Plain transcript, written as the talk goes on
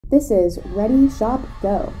This is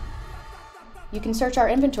ReadyShopGo. You can search our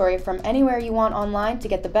inventory from anywhere you want online to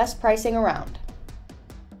get the best pricing around.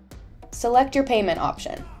 Select your payment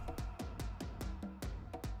option.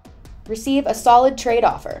 Receive a solid trade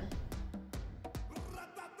offer.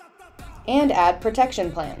 And add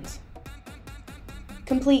protection plans.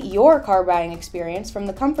 Complete your car buying experience from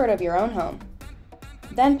the comfort of your own home.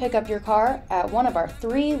 Then pick up your car at one of our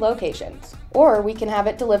 3 locations, or we can have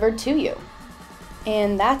it delivered to you.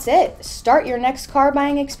 And that's it. Start your next car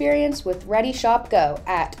buying experience with ReadyShopGo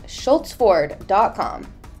at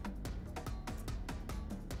schultzford.com.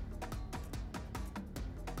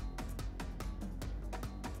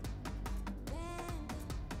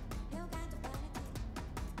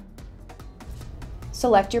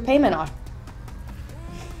 Select your payment option.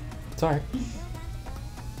 Sorry.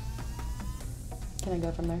 Can I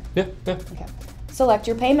go from there? Yeah. Okay. Select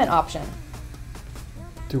your payment option.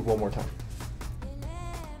 Do it one more time.